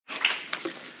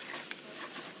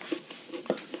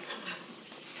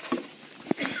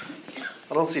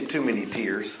I don't see too many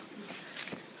tears.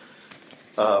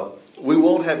 We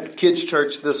won't have kids'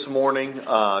 church this morning.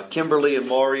 Kimberly and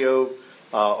Mario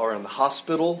are in the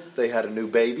hospital. They had a new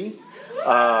baby.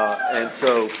 And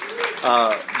so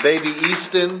baby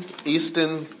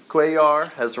Easton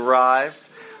Cuellar has arrived.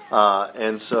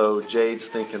 And so Jade's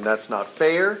thinking that's not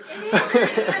fair.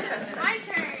 My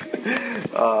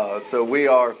turn. So we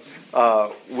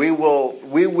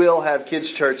will have kids'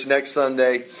 church next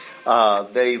Sunday.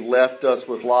 They left us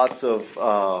with lots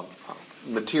of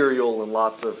material and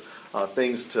lots of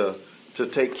things to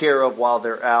take care of while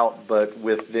they're out. But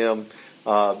with them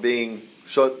being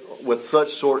with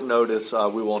such short notice,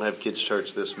 we won't have kids'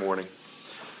 church this morning.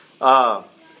 As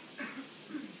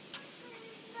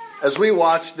we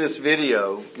watch this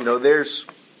video, there's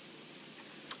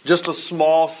just a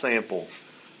small sample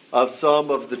of some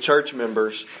of the church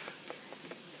members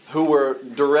who were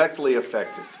directly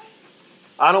affected.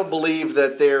 I don't believe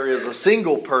that there is a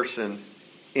single person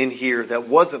in here that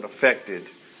wasn't affected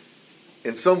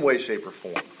in some way, shape, or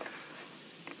form.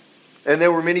 And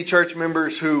there were many church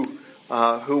members who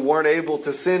weren't able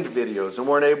to send videos and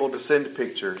weren't able to send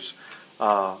pictures.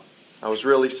 I was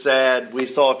really sad. We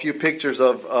saw a few pictures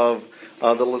of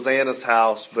the Lozana's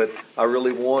house, but I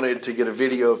really wanted to get a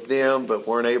video of them, but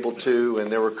weren't able to.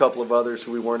 And there were a couple of others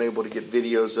who we weren't able to get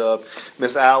videos of.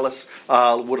 Miss Alice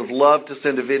would have loved to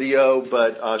send a video,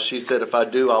 but she said, if I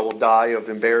do, I will die of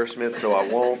embarrassment, so I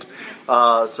won't.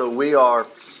 So we are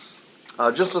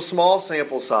just a small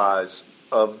sample size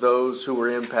of those who were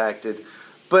impacted.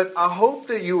 But I hope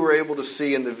that you were able to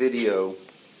see in the video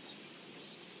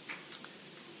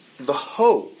the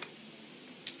hope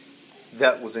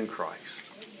that was in Christ.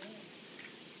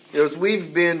 As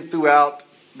we've been throughout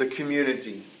the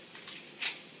community,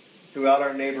 throughout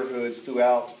our neighborhoods,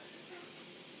 throughout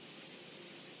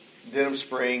Denham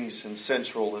Springs and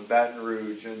Central and Baton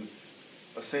Rouge and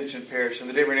Ascension Parish and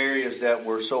the different areas that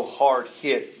were so hard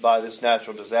hit by this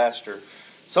natural disaster,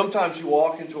 sometimes you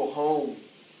walk into a home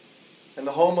and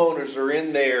the homeowners are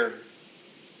in there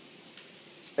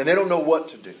and they don't know what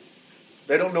to do.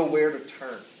 They don't know where to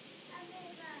turn.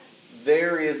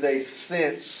 There is a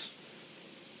sense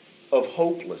of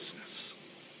hopelessness.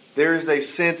 There is a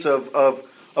sense of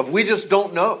we just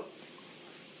don't know.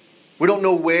 We don't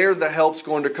know where the help's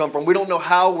going to come from. We don't know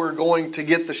how we're going to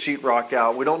get the sheetrock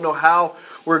out. We don't know how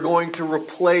we're going to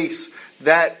replace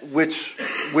that which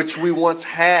we once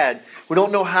had. We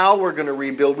don't know how we're going to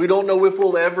rebuild. We don't know if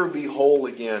we'll ever be whole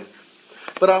again.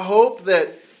 But I hope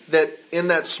that in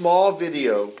that small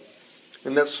video,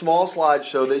 in that small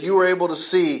slideshow, that you were able to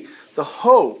see the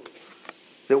hope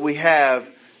that we have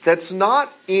that's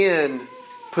not in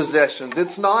possessions.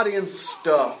 It's not in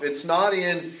stuff. It's not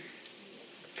in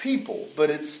people. But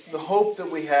it's the hope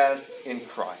that we have in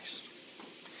Christ.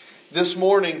 This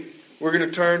morning, we're going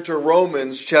to turn to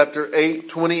Romans chapter 8,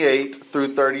 28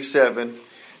 through 37.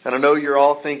 And I know you're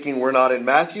all thinking we're not in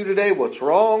Matthew today. What's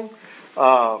wrong?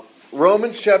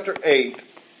 Romans chapter 8,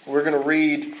 we're going to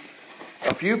read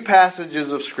a few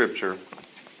passages of Scripture,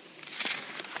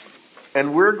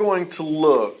 and we're going to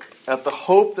look at the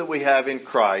hope that we have in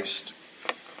Christ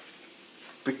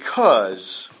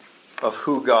because of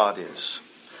who God is.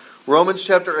 Romans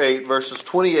chapter 8, verses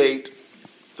 28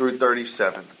 through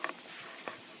 37.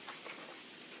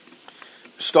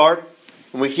 Start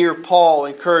when we hear Paul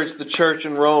encourage the church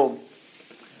in Rome.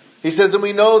 He says, and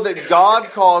we know that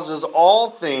God causes all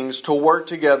things to work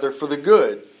together for the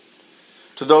good,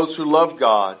 to those who love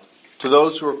God, to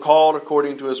those who are called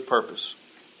according to His purpose.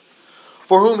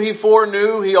 For whom He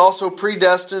foreknew, He also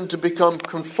predestined to become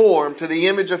conformed to the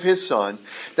image of His Son,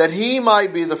 that He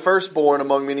might be the firstborn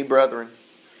among many brethren.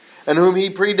 And whom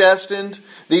He predestined,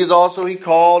 these also He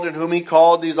called, and whom He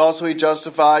called, these also He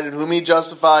justified, and whom He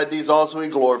justified, these also He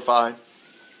glorified.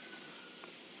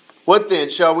 What then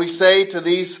shall we say to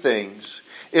these things?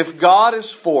 If God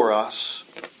is for us,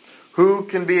 who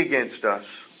can be against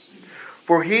us?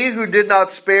 For He who did not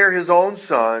spare His own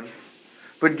Son,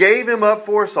 but gave Him up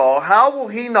for us all, how will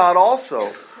He not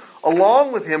also,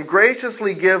 along with Him,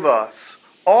 graciously give us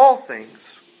all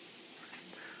things?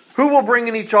 Who will bring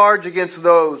any charge against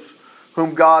those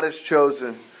whom God has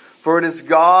chosen? For it is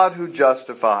God who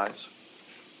justifies.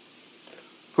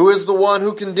 Who is the one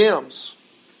who condemns?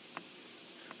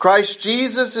 Christ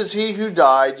Jesus is He who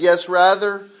died, yes,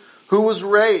 rather, who was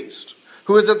raised,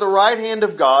 who is at the right hand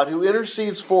of God, who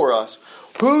intercedes for us.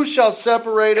 Who shall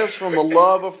separate us from the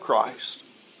love of Christ?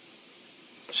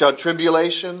 Shall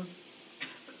tribulation,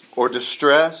 or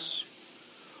distress,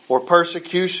 or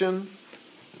persecution,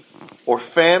 or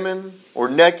famine, or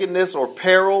nakedness, or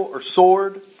peril, or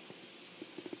sword?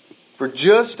 For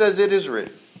just as it is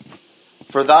written,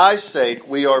 For thy sake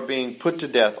we are being put to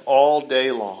death all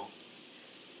day long.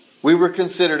 We were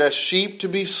considered as sheep to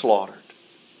be slaughtered.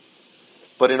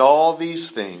 But in all these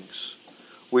things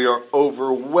we are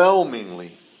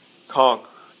overwhelmingly conquered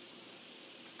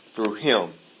through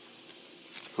Him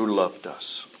who loved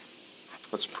us.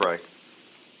 Let's pray.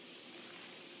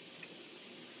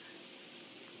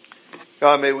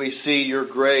 God, may we see your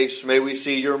grace. May we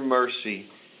see your mercy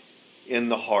in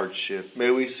the hardship.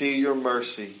 May we see your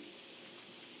mercy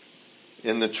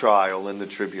in the trial and the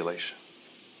tribulation.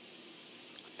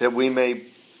 That we may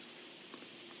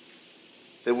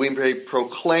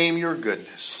proclaim your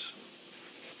goodness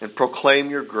and proclaim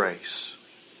your grace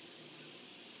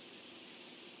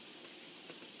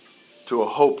to a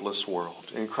hopeless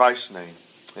world. In Christ's name,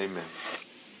 amen.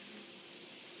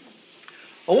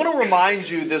 I want to remind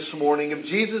you this morning of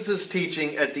Jesus'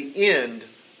 teaching at the end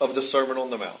of the Sermon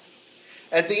on the Mount.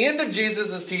 At the end of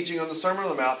Jesus' teaching on the Sermon on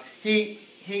the Mount, he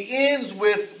ends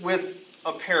with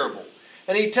a parable.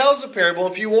 And he tells a parable.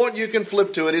 If you want, you can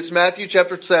flip to it. It's Matthew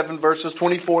chapter 7, verses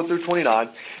 24 through 29.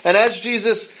 And as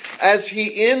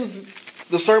he ends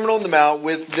the Sermon on the Mount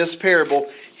with this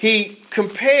parable, he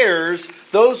compares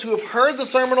those who have heard the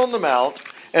Sermon on the Mount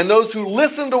and those who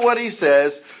listen to what he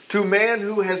says to man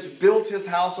who has built his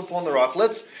house upon the rock.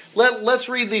 Let's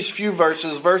read these few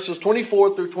verses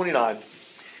 24 through 29.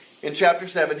 In chapter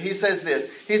 7, he says this.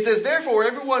 He says, "Therefore,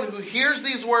 everyone who hears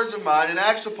these words of mine and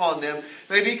acts upon them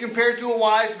may be compared to a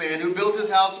wise man who built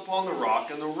his house upon the rock.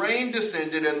 And the rain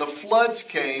descended, and the floods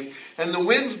came, and the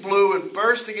winds blew and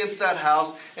burst against that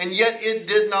house, and yet it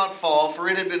did not fall, for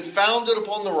it had been founded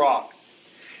upon the rock.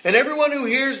 And everyone who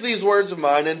hears these words of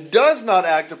mine and does not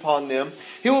act upon them,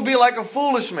 he will be like a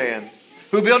foolish man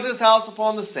who built his house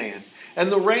upon the sand. And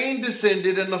the rain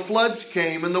descended, and the floods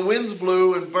came, and the winds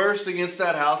blew and burst against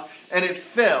that house, and it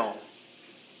fell,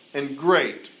 and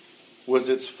great was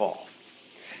its fall."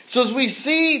 So as we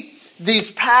see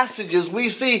these passages, we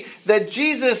see that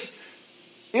Jesus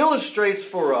illustrates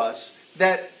for us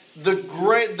that the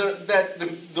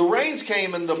rains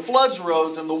came and the floods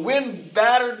rose and the wind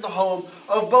battered the home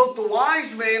of both the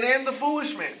wise man and the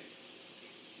foolish man.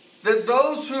 That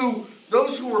those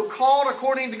who were called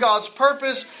according to God's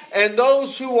purpose and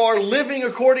those who are living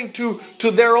according to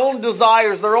their own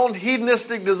desires, their own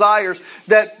hedonistic desires,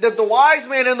 that the wise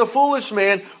man and the foolish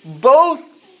man both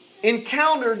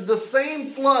encountered the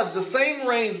same flood, the same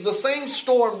rains, the same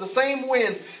storm, the same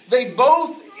winds. They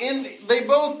both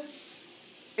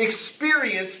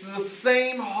experienced the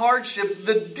same hardship.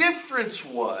 The difference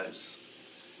was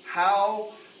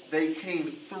how they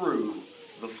came through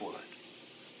the flood.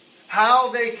 How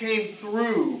they came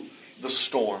through the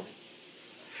storm.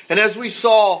 And as we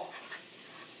saw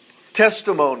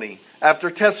testimony after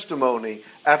testimony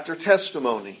after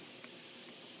testimony,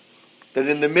 that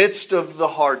in the midst of the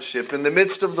hardship, in the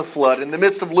midst of the flood, in the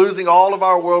midst of losing all of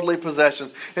our worldly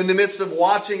possessions, in the midst of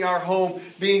watching our home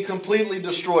being completely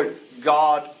destroyed,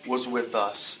 God was with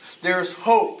us. There's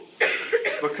hope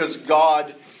because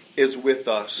God is with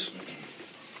us.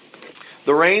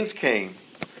 The rains came.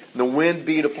 The wind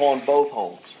beat upon both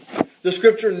homes. The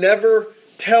Scripture never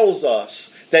tells us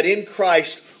that in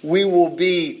Christ we will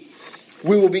be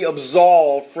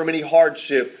absolved from any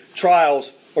hardship,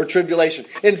 trials, or tribulation.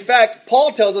 In fact,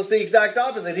 Paul tells us the exact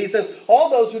opposite. He says, all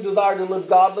those who desire to live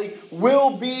godly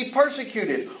will be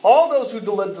persecuted. All those who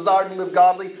desire to live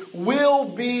godly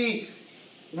will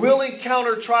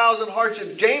encounter trials and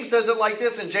hardship. James says it like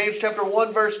this in James chapter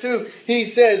 1, verse 2. He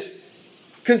says,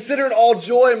 "Consider it all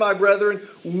joy, my brethren,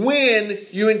 when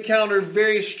you encounter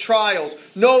various trials,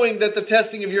 knowing that the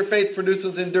testing of your faith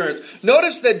produces endurance."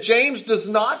 Notice that James does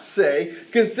not say,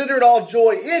 "Consider it all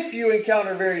joy if you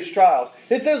encounter various trials."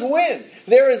 It says when.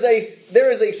 There is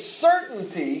a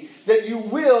certainty that you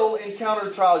will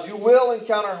encounter trials. You will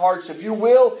encounter hardship. You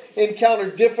will encounter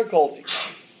difficulty.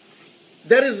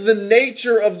 That is the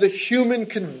nature of the human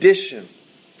condition.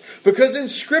 Because in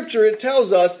Scripture it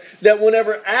tells us that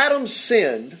whenever Adam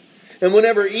sinned and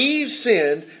whenever Eve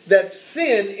sinned, that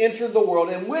sin entered the world.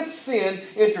 And with sin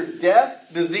entered death,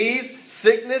 disease,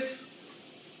 sickness,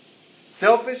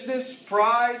 selfishness,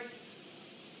 pride.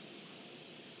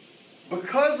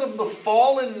 Because of the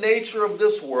fallen nature of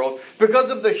this world,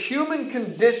 because of the human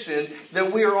condition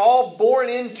that we are all born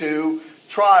into,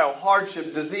 trial,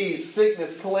 hardship, disease,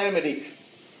 sickness, calamity,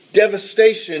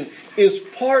 devastation is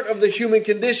part of the human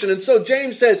condition. And so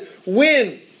James says,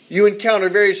 when you encounter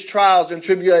various trials and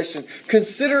tribulation,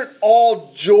 consider it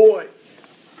all joy.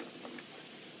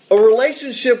 A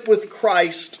relationship with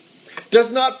Christ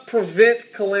does not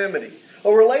prevent calamity.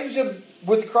 A relationship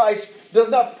with Christ does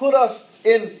not put us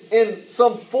in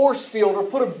some force field or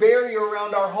put a barrier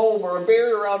around our home or a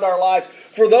barrier around our lives.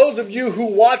 For those of you who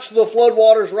watch the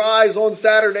floodwaters rise on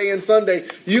Saturday and Sunday,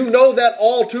 you know that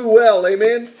all too well.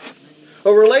 Amen?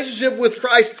 A relationship with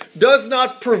Christ does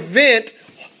not prevent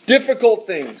difficult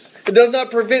things. It does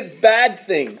not prevent bad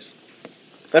things.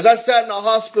 As I sat in a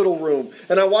hospital room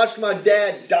and I watched my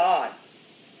dad die,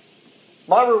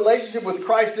 my relationship with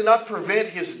Christ did not prevent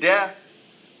his death.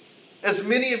 As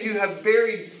many of you have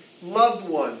buried loved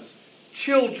ones,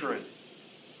 children.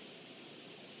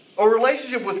 A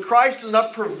relationship with Christ does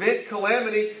not prevent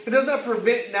calamity. It does not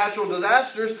prevent natural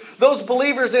disasters. Those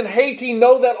believers in Haiti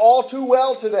know that all too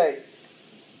well today.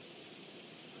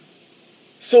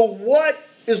 So what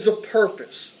is the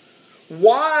purpose?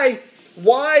 Why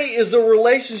is a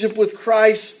relationship with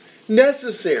Christ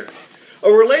necessary?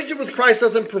 A relationship with Christ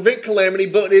doesn't prevent calamity,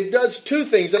 but it does two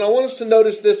things. And I want us to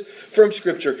notice this from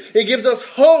Scripture. It gives us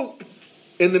hope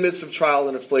in the midst of trial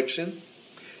and affliction.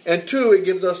 And two, it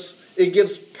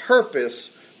gives purpose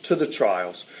to the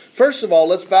trials. First of all,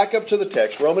 let's back up to the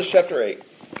text, Romans chapter 8.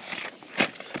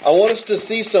 I want us to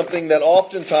see something that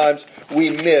oftentimes we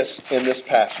miss in this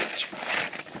passage.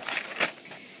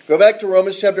 Go back to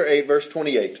Romans chapter 8, verse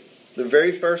 28. The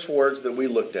very first words that we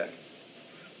looked at.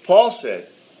 Paul said,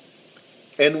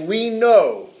 "And we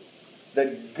know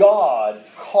that God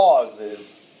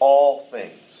causes all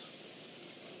things."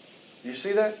 You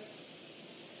see that?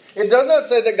 It does not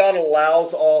say that God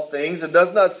allows all things. It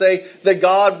does not say that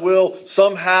God will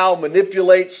somehow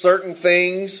manipulate certain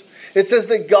things. It says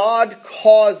that God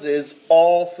causes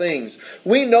all things.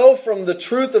 We know from the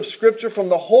truth of Scripture, from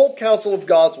the whole counsel of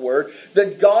God's Word,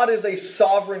 that God is a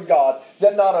sovereign God.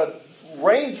 That not a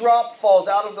raindrop falls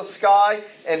out of the sky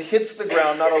and hits the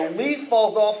ground. Not a leaf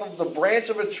falls off of the branch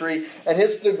of a tree and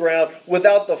hits the ground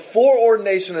without the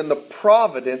foreordination and the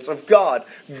providence of God.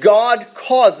 God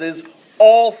causes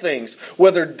all things.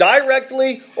 Whether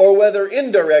directly or whether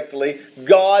indirectly,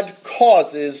 God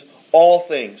causes all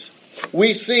things.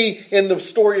 We see in the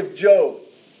story of Job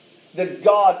that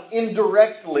God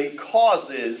indirectly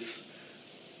causes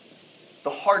the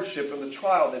hardship and the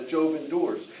trial that Job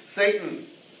endures. Satan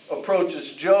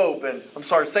approaches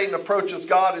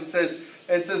God and says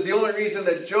the only reason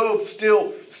that Job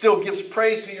still gives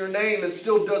praise to your name and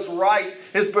still does right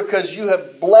is because you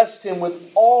have blessed him with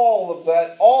all of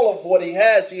that, all of what he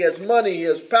has. He has money, he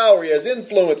has power, he has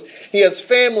influence, he has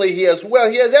family, he has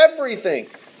wealth, he has everything.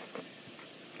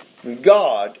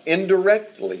 God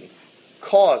indirectly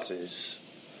causes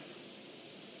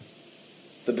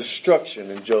the destruction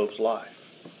in Job's life.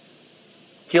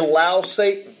 He allows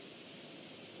Satan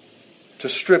to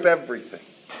strip everything,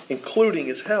 including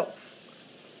his health.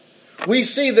 We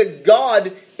see that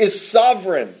God is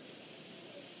sovereign.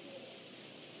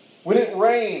 When it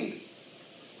rained,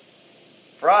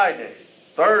 Friday,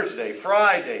 Thursday,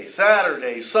 Friday,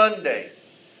 Saturday, Sunday,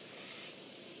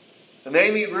 and the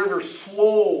Amite River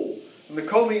swole, and the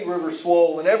Comite River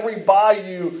swole, and every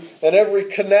bayou, and every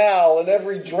canal, and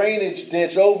every drainage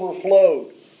ditch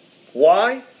overflowed.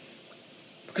 Why?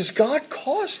 Because God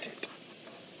caused it.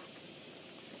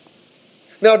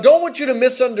 Now, I don't want you to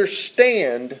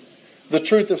misunderstand the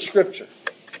truth of Scripture.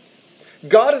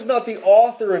 God is not the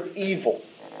author of evil.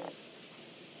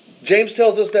 James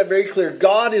tells us that very clear.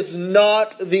 God is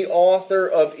not the author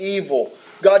of evil.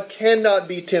 God cannot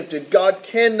be tempted. God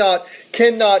cannot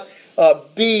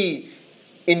be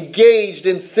engaged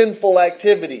in sinful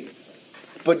activity.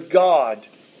 But God,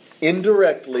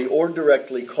 indirectly or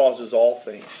directly, causes all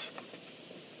things.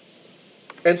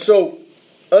 And so,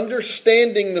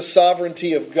 understanding the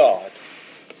sovereignty of God,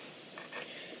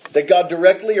 that God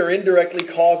directly or indirectly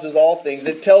causes all things,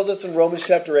 it tells us in Romans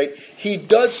chapter 8, He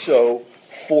does so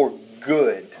for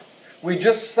good. We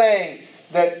just sang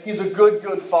that He's a good,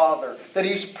 good Father, that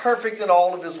He's perfect in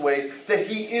all of His ways, that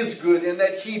He is good and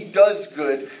that He does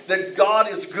good, that God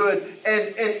is good.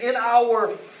 And in our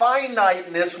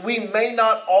finiteness, we may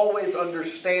not always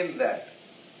understand that.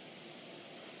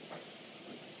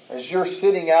 As you're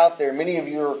sitting out there, many of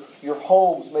your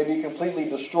homes may be completely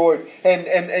destroyed.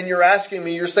 And you're asking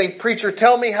me, you're saying, "Preacher,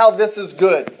 tell me how this is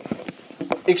good.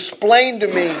 Explain to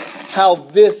me how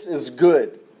this is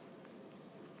good."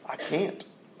 I can't.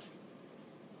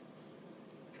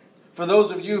 For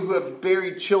those of you who have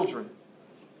buried children,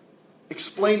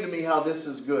 explain to me how this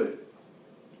is good.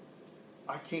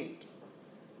 I can't.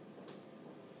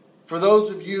 For those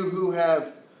of you who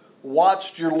have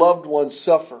watched your loved ones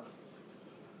suffer,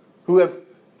 who have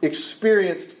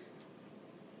experienced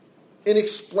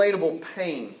inexplainable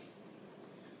pain,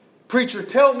 "Preacher,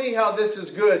 tell me how this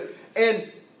is good."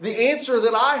 And the answer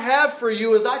that I have for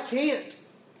you is I can't.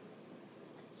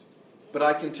 But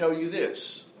I can tell you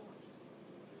this,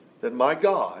 that my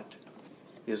God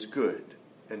is good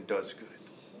and does good.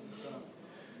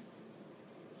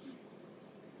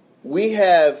 We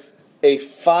have a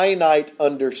finite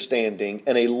understanding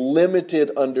and a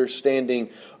limited understanding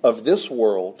of this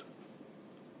world.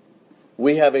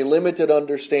 We have a limited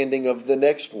understanding of the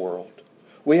next world.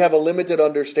 We have a limited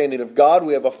understanding of God.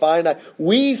 We have a finite.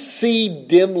 We see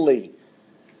dimly.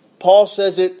 Paul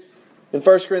says it in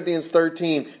 1 Corinthians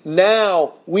 13.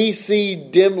 Now we see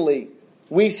dimly.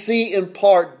 We see in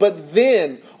part. But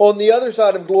then, on the other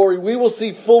side of glory, we will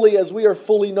see fully as we are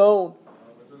fully known.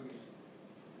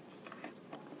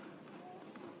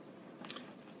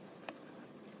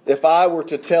 If I were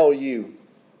to tell you,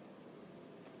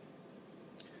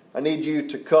 I need you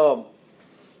to come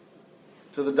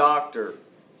to the doctor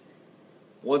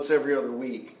once every other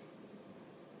week,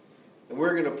 and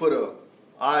we're going to put a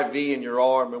IV in your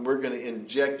arm and we're going to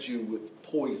inject you with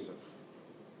poison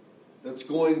that's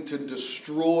going to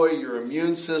destroy your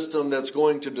immune system, that's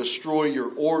going to destroy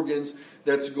your organs,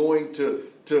 that's going to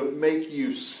make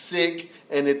you sick,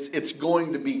 and it's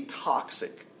going to be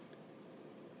toxic.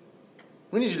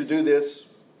 We need you to do this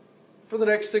for the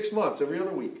next 6 months, every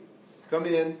other week. Come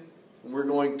in, and we're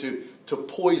going to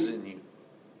poison you.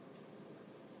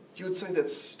 You would say,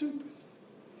 that's stupid.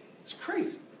 It's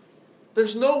crazy.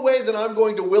 There's no way that I'm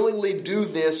going to willingly do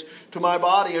this to my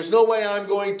body. There's no way I'm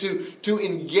going to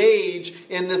engage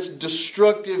in this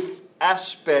destructive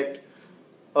aspect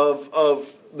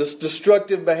of this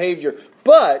destructive behavior.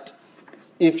 But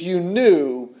if you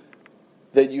knew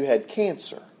that you had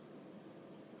cancer,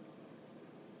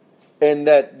 and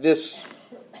that this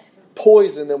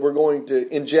poison that we're going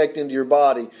to inject into your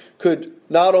body could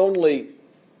not only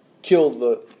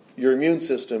kill your immune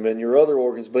system and your other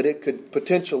organs, but it could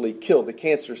potentially kill the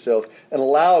cancer cells and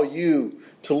allow you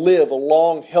to live a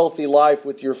long, healthy life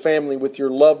with your family, with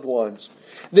your loved ones,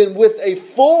 then with a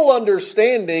full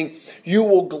understanding, you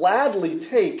will gladly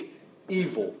take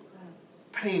evil,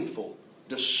 painful,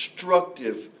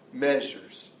 destructive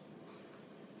measures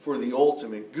for the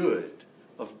ultimate good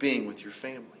of being with your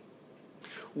family.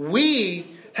 We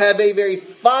have a very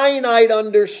finite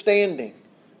understanding.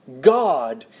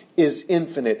 God is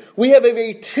infinite. We have a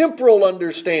very temporal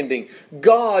understanding.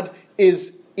 God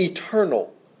is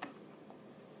eternal.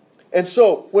 And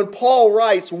so, when Paul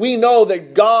writes, we know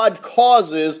that God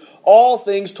causes all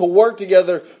things to work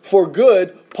together for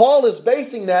good, Paul is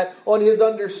basing that on his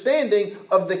understanding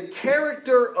of the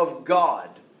character of God.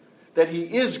 That He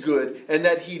is good and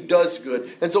that He does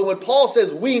good. And so when Paul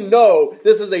says we know,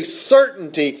 this is a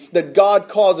certainty that God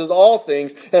causes all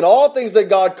things, and all things that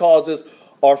God causes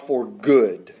are for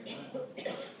good.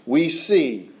 We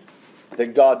see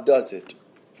that God does it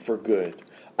for good.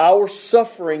 Our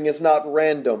suffering is not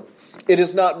random. It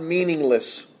is not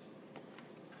meaningless.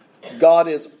 God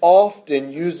is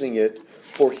often using it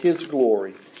for His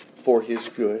glory, for His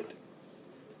good.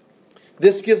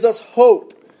 This gives us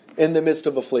hope in the midst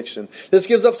of affliction. This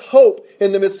gives us hope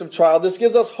in the midst of trial. This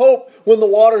gives us hope when the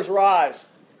waters rise.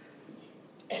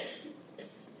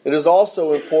 It is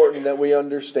also important that we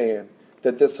understand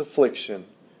that this affliction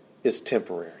is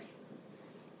temporary.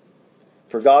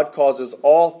 For God causes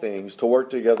all things to work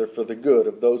together for the good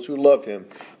of those who love Him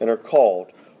and are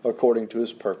called according to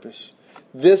His purpose.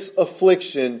 This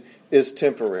affliction is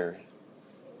temporary.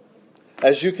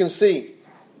 As you can see,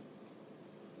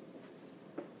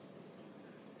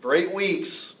 for 8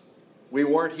 weeks, we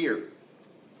weren't here.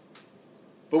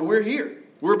 But we're here.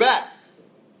 We're back.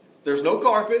 There's no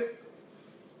carpet.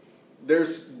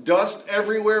 There's dust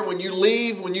everywhere. When you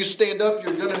leave, when you stand up,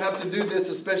 you're going to have to do this,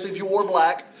 especially if you wore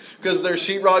black, because there's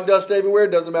sheetrock dust everywhere.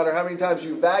 It doesn't matter how many times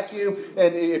you vacuum.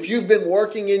 And if you've been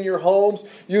working in your homes,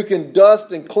 you can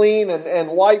dust and clean and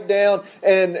wipe down.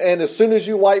 And as soon as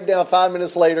you wipe down, 5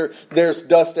 minutes later, there's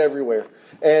dust everywhere.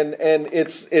 And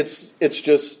it's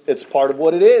part of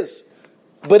what it is.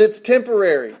 But it's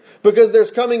temporary. Because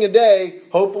there's coming a day,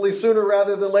 hopefully sooner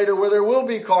rather than later, where there will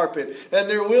be carpet. And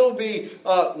there will be,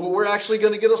 we're actually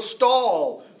going to get a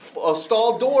stall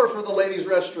door for the ladies'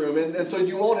 restroom. And so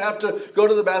you won't have to go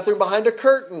to the bathroom behind a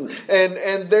curtain.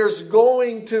 And there's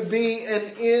going to be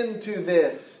an end to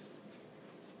this.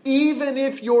 Even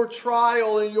if your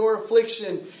trial and your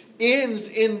affliction ends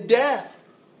in death,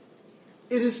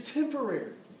 it is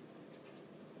temporary.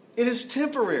 It is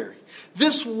temporary.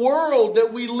 This world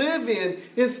that we live in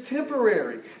is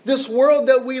temporary. This world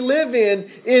that we live in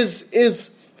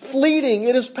is fleeting.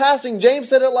 It is passing. James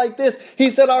said it like this. He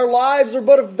said, our lives are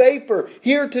but a vapor,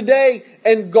 here today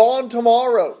and gone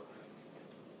tomorrow.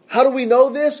 How do we know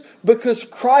this? Because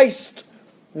Christ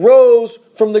rose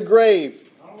from the grave.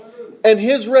 And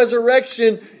His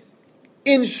resurrection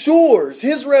ensures,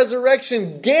 His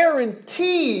resurrection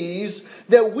guarantees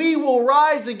that we will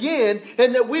rise again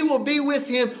and that we will be with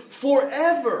Him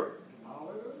forever.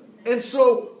 And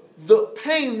so the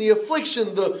pain, the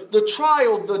affliction, the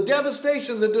trial, the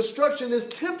devastation, the destruction is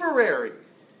temporary.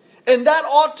 And that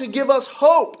ought to give us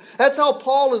hope. That's how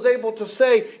Paul is able to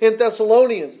say in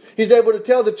Thessalonians. He's able to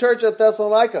tell the church at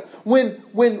Thessalonica,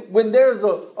 when there's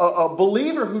a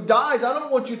believer who dies, I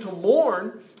don't want you to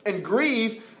mourn and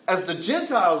grieve as the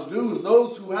Gentiles do, as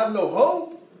those who have no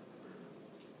hope.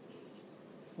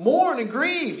 Mourn and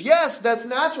grieve. Yes, that's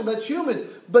natural, that's human.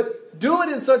 But do it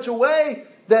in such a way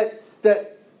that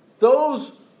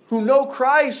those who know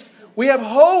Christ, we have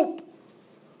hope.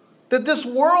 That this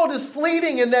world is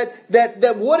fleeting and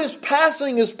that what is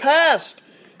passing is past.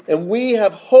 And we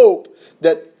have hope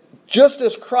that just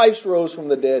as Christ rose from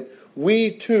the dead,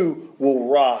 we too will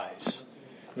rise,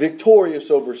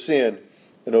 victorious over sin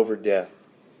and over death.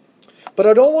 But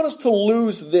I don't want us to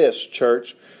lose this,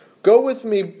 church. Go with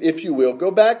me, if you will. Go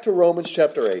back to Romans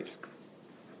chapter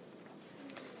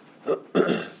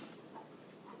 8.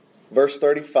 Verse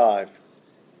 35.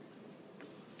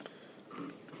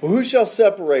 Who shall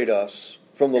separate us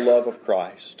from the love of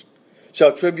Christ?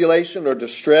 Shall tribulation or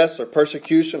distress or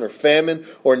persecution or famine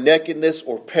or nakedness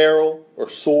or peril or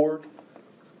sword?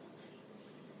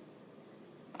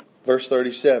 Verse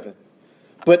 37.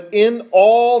 But in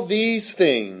all these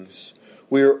things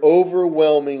we are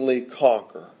overwhelmingly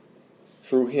conqueror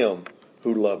through Him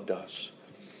who loved us.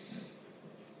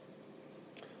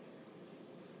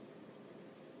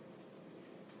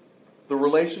 The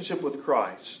relationship with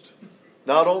Christ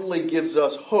not only gives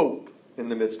us hope in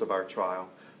the midst of our trial,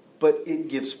 but it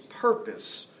gives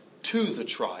purpose to the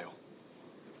trial.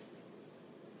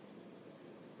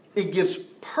 It gives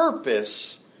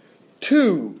purpose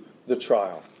to the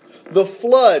trial. The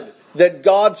flood that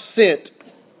God sent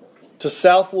to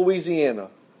South Louisiana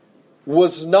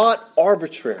was not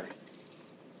arbitrary.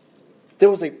 There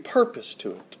was a purpose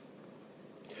to it.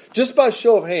 Just by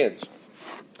show of hands,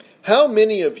 how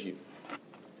many of you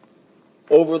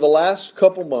over the last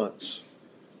couple months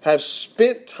have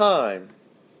spent time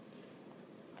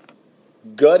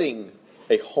gutting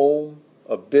a home,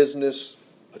 a business,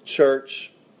 a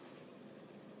church,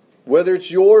 whether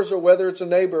it's yours or whether it's a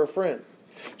neighbor or friend?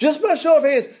 Just by show of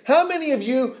hands, how many of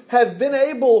you have been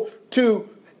able to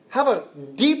have a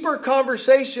deeper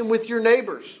conversation with your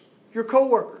neighbors, your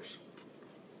coworkers?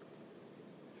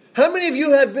 How many of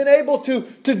you have been able to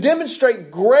demonstrate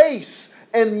grace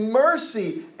and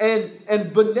mercy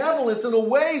and benevolence in a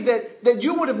way that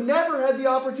you would have never had the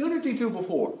opportunity to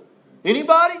before?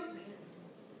 Anybody?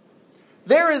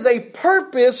 There is a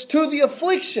purpose to the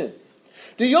affliction.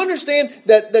 Do you understand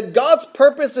that God's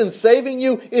purpose in saving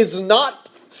you is not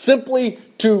simply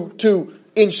to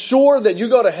ensure that you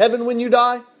go to heaven when you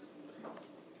die?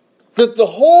 That the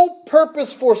whole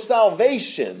purpose for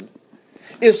salvation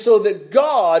is so that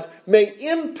God may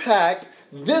impact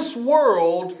this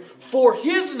world for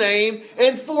His name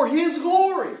and for His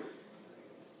glory.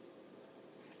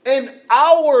 And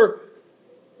our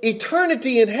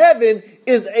eternity in heaven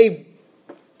is a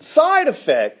side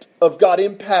effect of God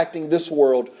impacting this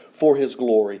world for His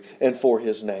glory and for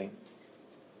His name.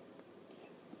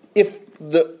 If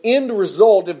the end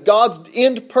result, if God's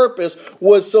end purpose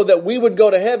was so that we would go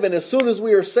to heaven, as soon as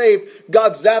we are saved,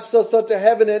 God zaps us up to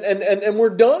heaven and we're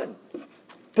done.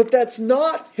 But that's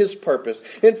not His purpose.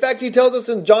 In fact, He tells us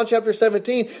in John chapter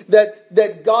 17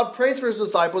 that God prays for His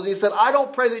disciples. He said, I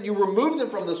don't pray that you remove them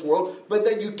from this world, but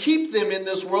that you keep them in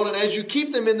this world. And as you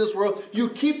keep them in this world, you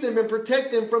keep them and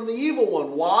protect them from the evil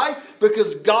one. Why?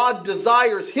 Because God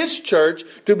desires His church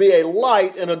to be a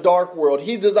light in a dark world.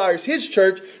 He desires His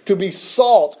church to be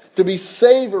salt, to be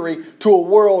savory to a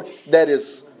world that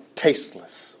is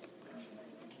tasteless.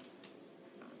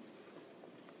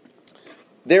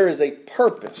 There is a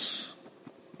purpose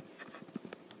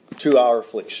to our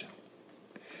affliction.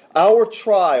 Our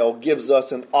trial gives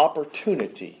us an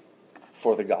opportunity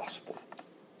for the gospel.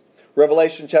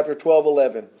 Revelation chapter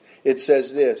 12:11, it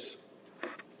says this,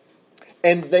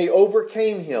 and they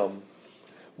overcame him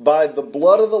by the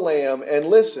blood of the Lamb and,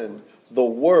 listen, the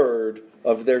word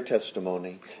of their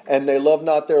testimony. And they loved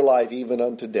not their life even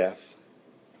unto death.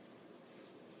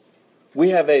 We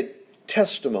have a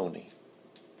testimony.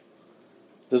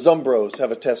 The Zumbros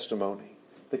have a testimony.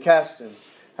 The Castons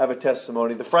have a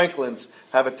testimony. The Franklins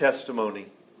have a testimony.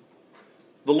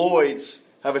 The Lloyds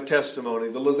have a testimony.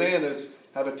 The Lozanas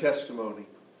have a testimony.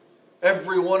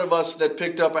 Every one of us that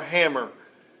picked up a hammer,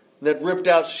 that ripped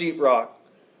out sheetrock,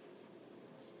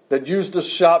 that used a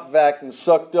shop vac and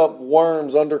sucked up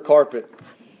worms under carpet,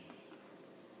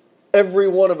 Every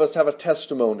one of us have a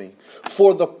testimony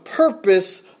for the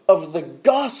purpose of the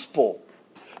gospel,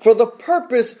 for the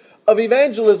purpose of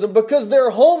evangelism, because there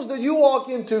are homes that you walk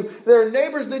into, there are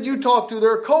neighbors that you talk to,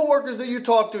 there are co-workers that you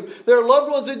talk to, there are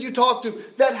loved ones that you talk to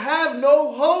that have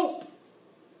no hope.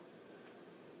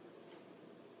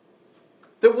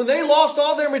 That when they lost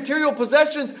all their material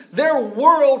possessions, their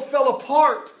world fell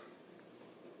apart.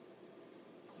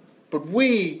 But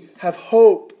we have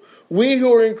hope. We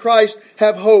who are in Christ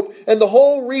have hope. And the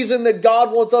whole reason that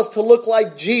God wants us to look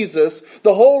like Jesus,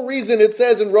 the whole reason it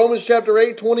says in Romans chapter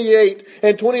 8, 28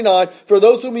 and 29, for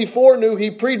those whom He foreknew,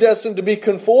 He predestined to be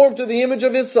conformed to the image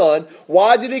of His Son.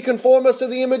 Why did He conform us to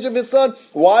the image of His Son?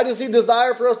 Why does He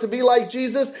desire for us to be like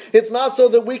Jesus? It's not so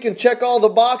that we can check all the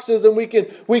boxes and we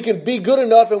can be good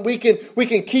enough and we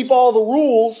can keep all the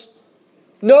rules.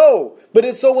 No, but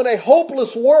it's so when a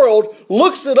hopeless world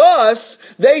looks at us,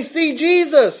 they see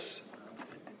Jesus.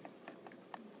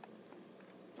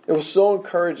 It was so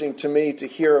encouraging to me to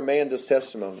hear Amanda's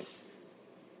testimony.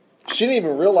 She didn't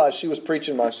even realize she was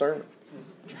preaching my sermon.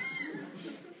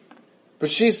 But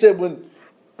she said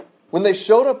when they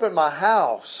showed up at my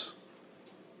house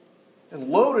and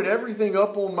loaded everything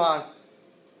up on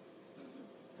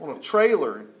a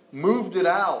trailer and moved it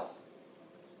out,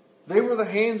 they were the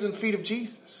hands and feet of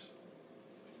Jesus.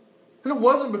 And it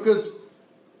wasn't because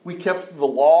we kept the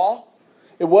law.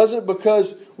 It wasn't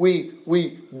because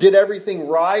we did everything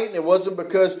right. And it wasn't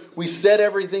because we said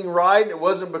everything right. And it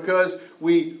wasn't because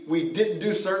we didn't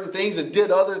do certain things and did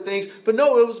other things. But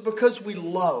no, it was because we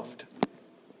loved.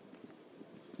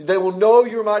 They will know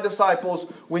you're my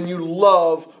disciples when you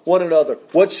love one another.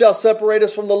 What shall separate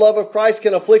us from the love of Christ?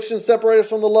 Can affliction separate us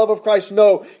from the love of Christ?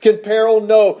 No. Can peril?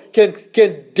 No.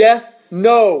 Can death?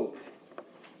 No.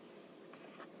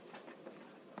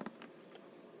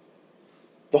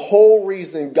 The whole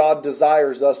reason God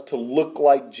desires us to look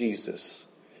like Jesus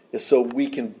is so we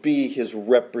can be His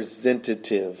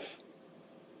representative.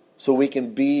 So we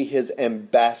can be His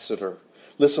ambassador.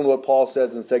 Listen to what Paul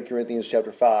says in 2 Corinthians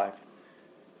chapter 5.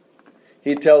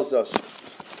 He tells us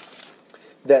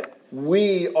that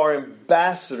we are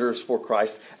ambassadors for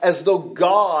Christ, as though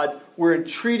God were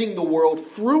entreating the world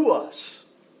through us.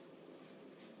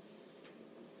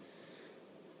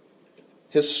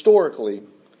 Historically,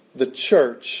 the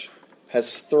church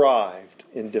has thrived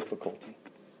in difficulty.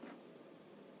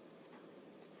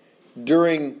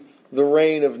 During the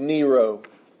reign of Nero,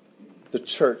 the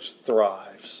church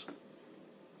thrives.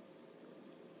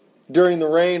 During the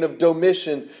reign of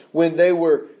Domitian, when they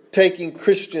were taking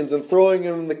Christians and throwing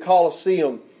them in the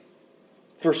Colosseum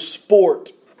for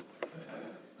sport,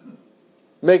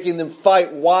 making them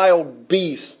fight wild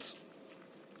beasts,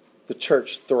 the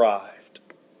church thrived.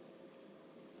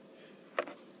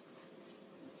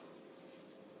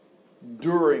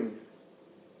 During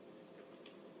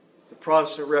the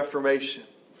Protestant Reformation,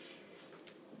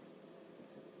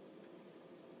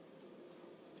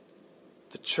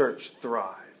 the church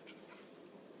thrived.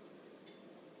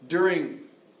 During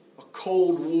a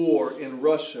Cold War in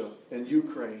Russia and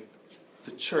Ukraine,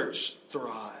 the church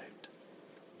thrived.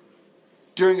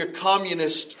 During a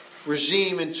communist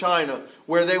regime in China,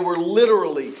 where they were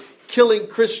literally killing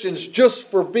Christians just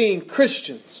for being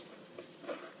Christians,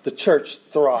 the church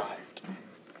thrived.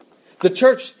 The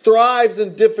church thrives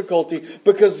in difficulty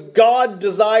because God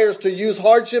desires to use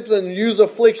hardships and use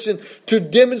affliction to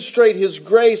demonstrate His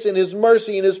grace and His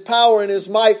mercy and His power and His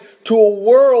might to a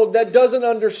world that doesn't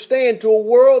understand, to a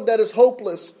world that is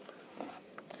hopeless.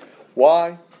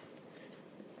 Why?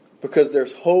 Because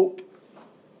there's hope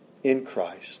in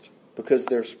Christ. Because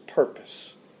there's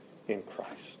purpose in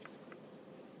Christ.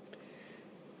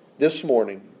 This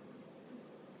morning,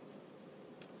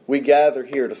 we gather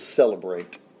here to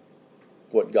celebrate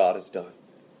what God has done.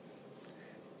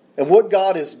 And what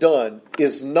God has done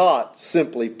is not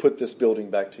simply put this building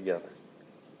back together.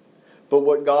 But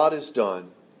what God has done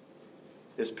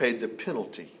is paid the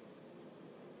penalty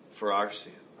for our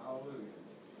sin. Hallelujah.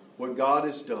 What God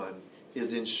has done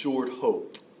is ensured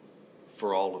hope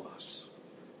for all of us.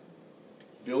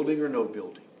 Building or no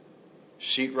building.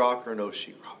 Sheetrock or no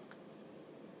sheetrock.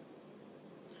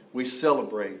 We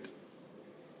celebrate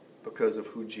because of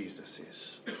who Jesus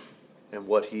is and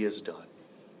what He has done.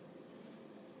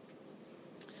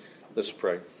 Let's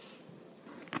pray.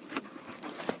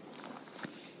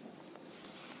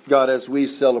 God, as we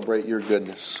celebrate Your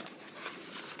goodness,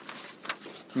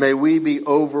 may we be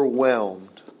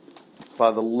overwhelmed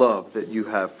by the love that You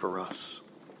have for us.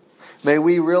 May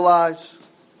we realize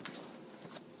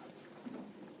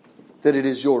that it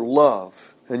is Your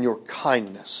love and Your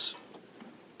kindness.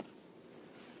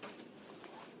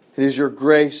 It is Your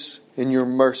grace and Your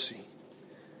mercy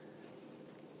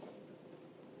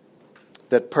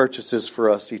that purchases for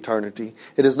us eternity.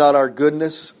 It is not our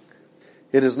goodness.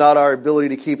 It is not our ability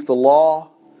to keep the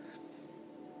law.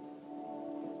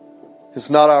 It's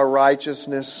not our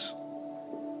righteousness.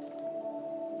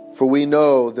 For we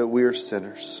know that we are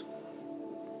sinners.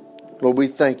 Lord, we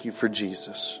thank you for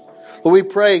Jesus. Lord, we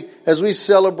pray as we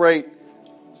celebrate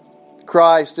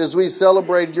Christ, as we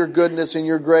celebrate your goodness and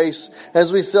your grace,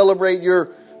 as we celebrate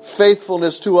your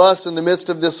faithfulness to us in the midst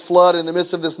of this flood, in the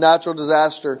midst of this natural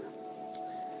disaster.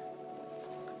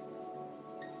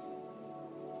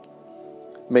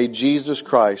 May Jesus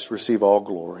Christ receive all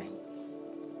glory.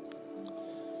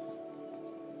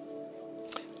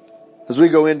 As we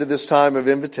go into this time of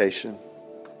invitation,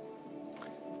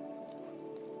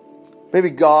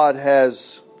 maybe God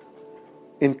has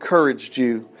encouraged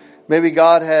you. Maybe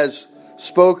God has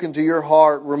spoken to your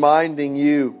heart, reminding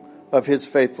you of His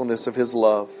faithfulness, of His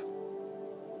love.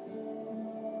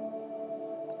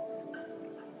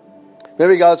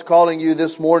 Maybe God's calling you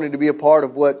this morning to be a part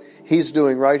of what He's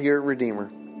doing right here at Redeemer.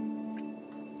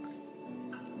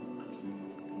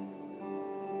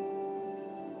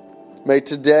 May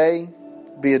today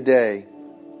be a day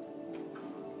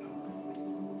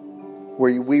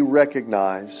where we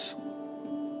recognize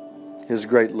His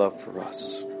great love for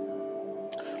us.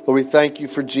 Lord, we thank you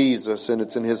for Jesus, and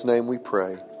it's in His name we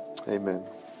pray. Amen.